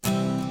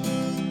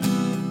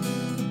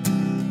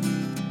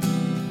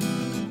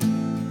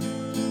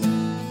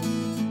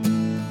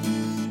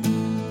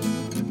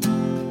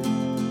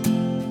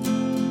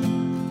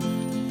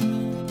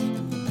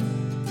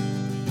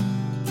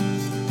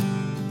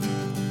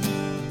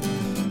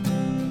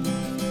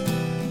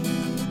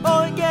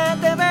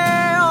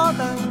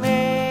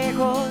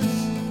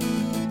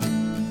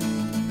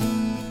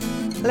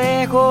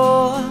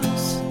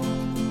lejos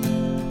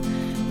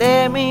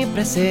de mi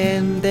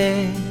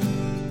presente.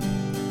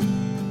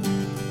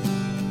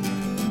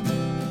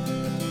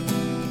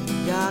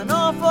 Ya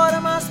no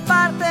formas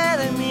parte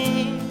de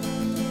mí,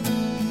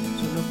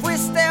 solo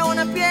fuiste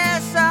una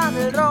pieza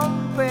del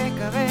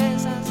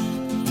rompecabezas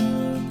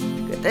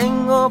que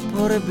tengo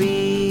por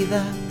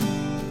vida.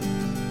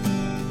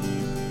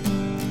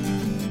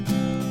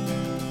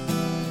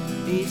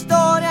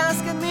 Historias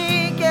que en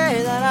mí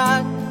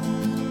quedarán,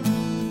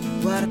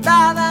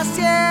 guardadas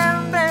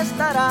siempre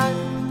estarán,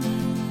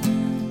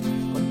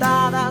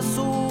 contadas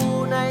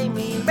una y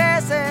mil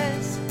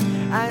veces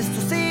a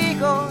estos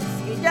hijos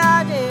que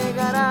ya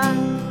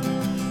llegarán.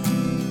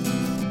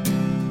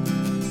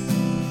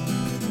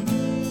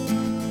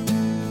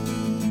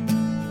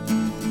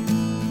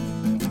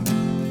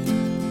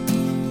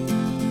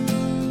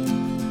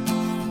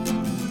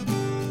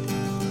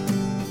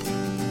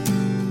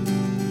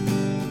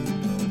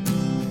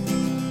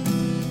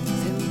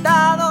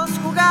 Sentados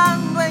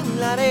jugando en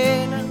la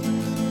arena,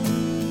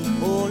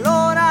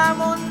 olor a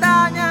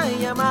montaña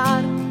y a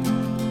mar,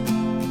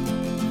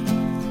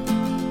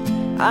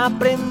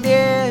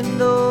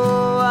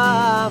 aprendiendo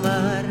a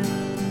amar.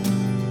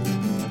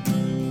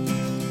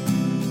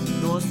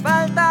 Nos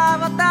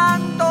faltaba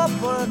tanto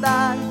por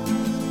dar,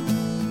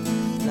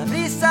 la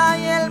brisa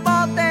y el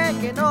bote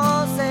que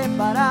nos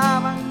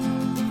separaban,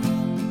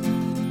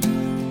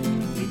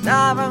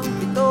 gritaban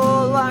que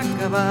todo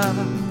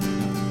acababa.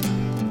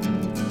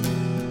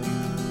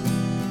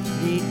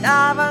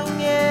 Gritaban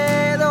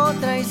miedo,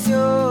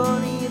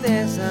 traición y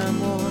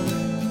desamor,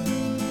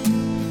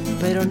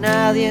 pero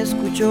nadie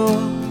escuchó,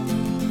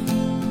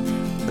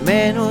 al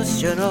menos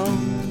yo no.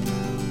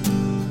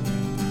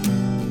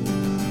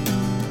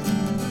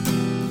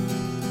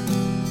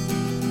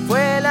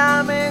 Fue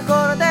la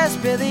mejor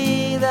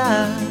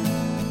despedida,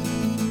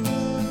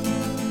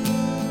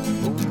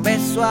 un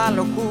beso a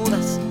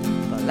locuras,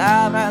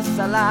 palabras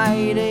al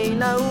aire y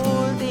la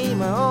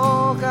última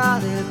hoja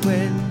del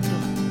cuento.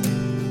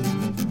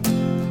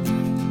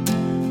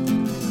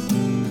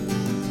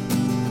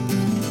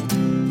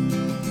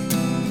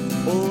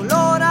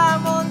 Olor a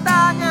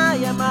montaña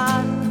y a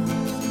mar,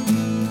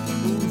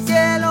 un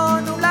cielo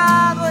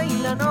nublado y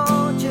la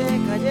noche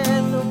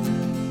cayendo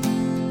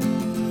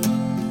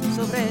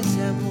sobre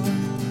ese amor.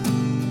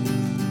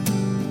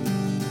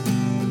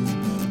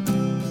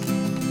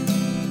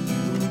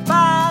 Un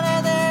par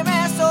de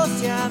besos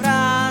y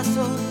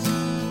abrazos,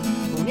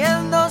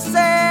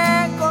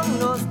 uniéndose con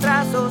los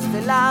trazos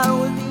de la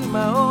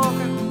última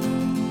hoja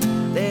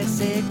de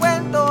ese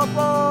cuento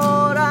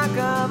por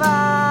acabar.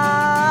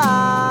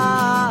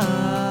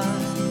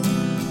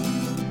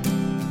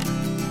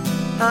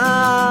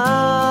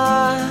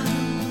 Ah,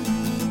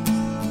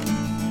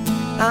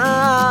 ah,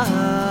 ah.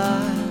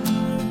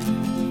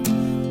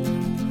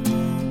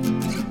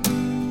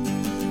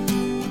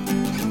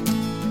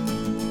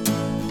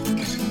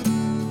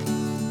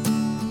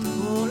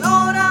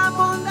 Olor a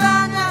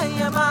montaña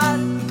y a mar,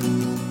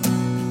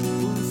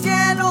 un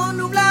cielo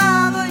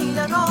nublado y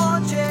la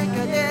noche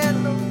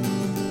cayendo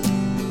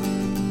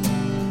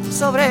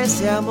sobre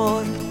ese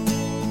amor.